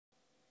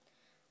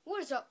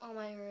What is up, all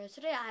my Oreos?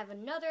 Today I have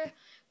another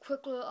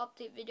quick little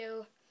update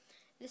video.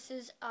 This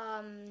is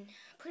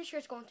pretty sure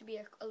it's going to be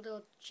a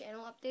little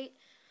channel update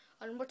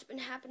on what's been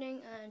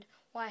happening and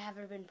why I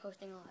haven't been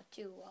posting a lot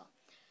too well.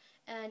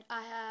 And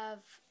I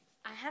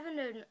haven't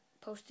been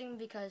posting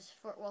because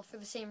for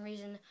the same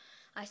reason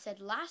I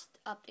said last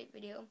update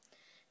video,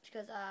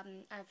 because I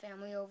have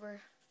family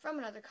over from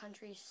another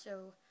country,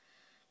 so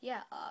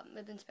yeah,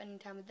 I've been spending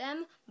time with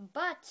them,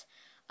 but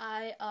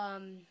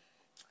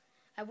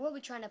I will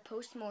be trying to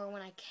post more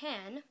when I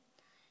can.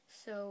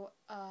 So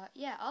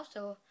yeah,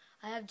 also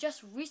I have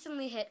just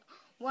recently hit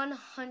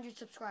 100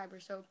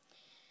 subscribers. So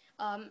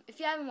if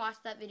you haven't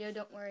watched that video,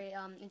 don't worry.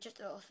 It's just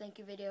a little thank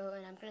you video,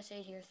 and I'm gonna say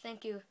it here.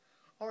 Thank you,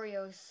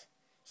 Oreos,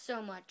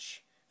 so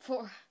much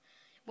for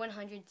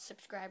 100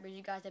 subscribers.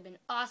 You guys have been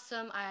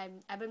awesome.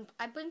 I've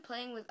been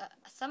playing with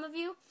some of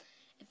you.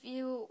 If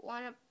you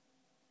wanna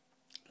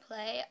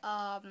play,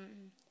 I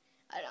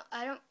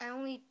don't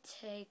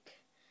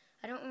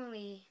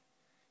really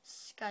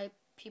Skype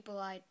people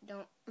I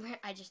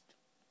just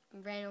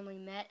randomly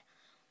met,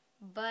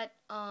 but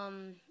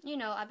you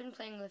know, I've been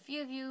playing with a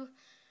few of you,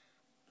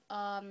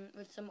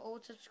 with some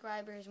old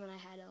subscribers when I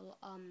had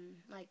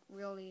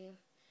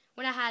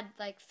when I had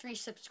like 3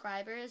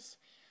 subscribers.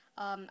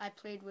 I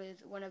played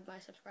with one of my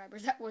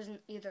subscribers that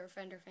wasn't either a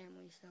friend or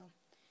family, so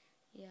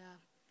yeah.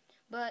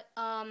 But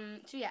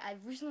so yeah,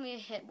 I've recently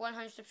hit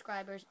 100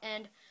 subscribers,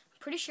 and I'm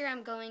pretty sure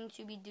I'm going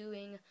to be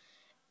doing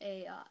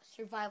a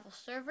survival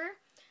server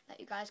that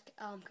you guys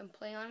can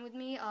play on with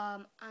me.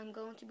 I'm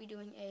going to be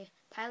doing a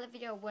pilot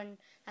video when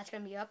that's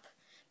going to be up,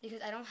 because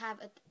I don't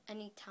have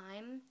any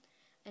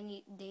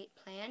date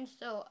planned,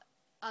 so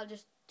I'll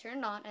just turn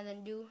it on and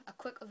then do a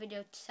quick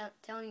video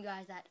telling you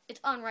guys that it's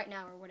on right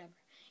now or whatever.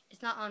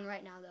 It's not on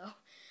right now though,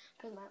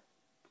 because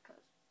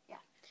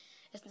yeah,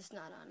 it's just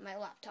not on. My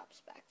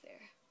laptop's back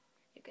there.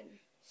 You can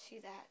see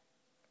that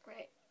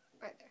right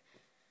there.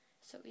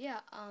 So yeah,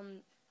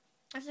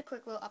 that's a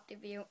quick little update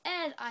video,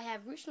 and I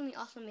have recently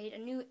also made a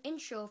new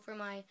intro for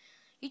my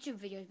YouTube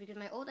videos, because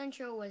my old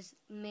intro was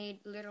made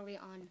literally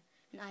on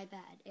an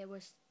iPad. It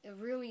was a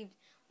really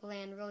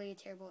bland, really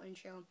terrible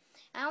intro,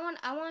 and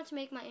I wanted to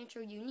make my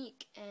intro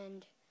unique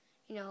and,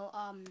 you know,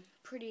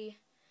 pretty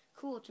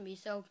cool to me.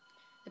 So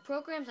the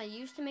programs I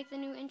used to make the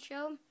new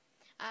intro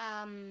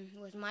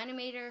was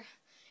Minimator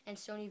and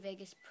Sony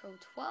Vegas Pro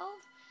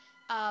 12.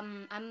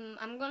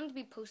 I'm going to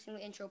be posting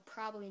the intro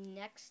probably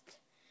next,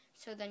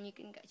 so then you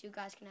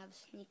guys can have a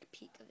sneak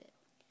peek of it.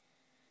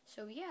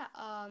 So yeah,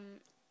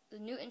 the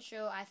new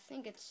intro, I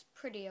think it's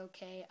pretty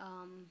okay.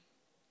 I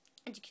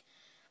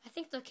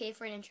think it's okay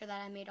for an intro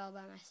that I made all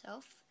by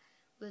myself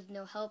with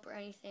no help or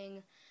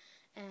anything.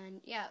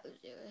 And yeah,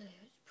 it was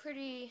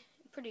pretty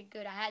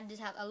good. I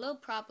just had a little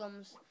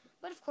problems,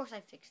 but of course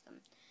I fixed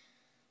them.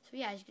 So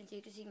yeah, as you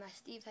can see my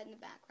Steve head in the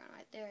background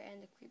right there,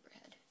 and the creeper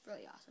head.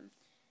 Really awesome.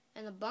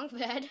 And the bunk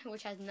bed,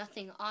 which has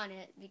nothing on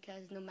it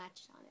because no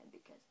mattress on it,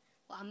 because,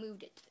 well, I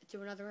moved it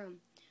to another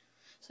room.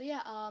 So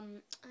yeah,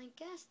 I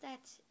guess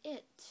that's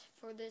it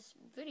for this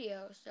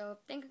video. So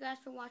thank you guys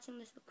for watching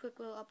this quick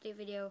little update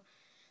video.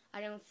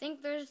 I don't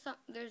think there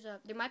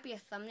might be a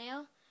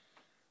thumbnail,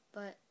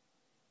 but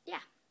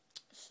yeah.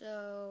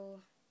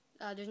 So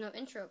there's no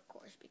intro, of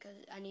course,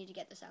 because I need to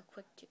get this out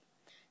quick too.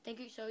 Thank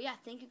you. So yeah,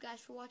 thank you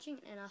guys for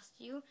watching, and I'll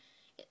see you.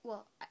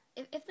 Well,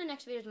 if the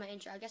next video is my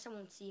intro, I guess I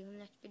won't see you in the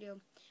next video.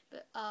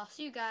 But I'll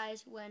see you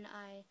guys when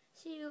I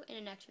see you in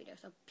the next video.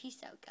 So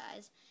peace out,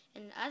 guys.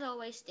 And as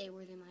always, stay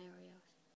worthy, my Oreos.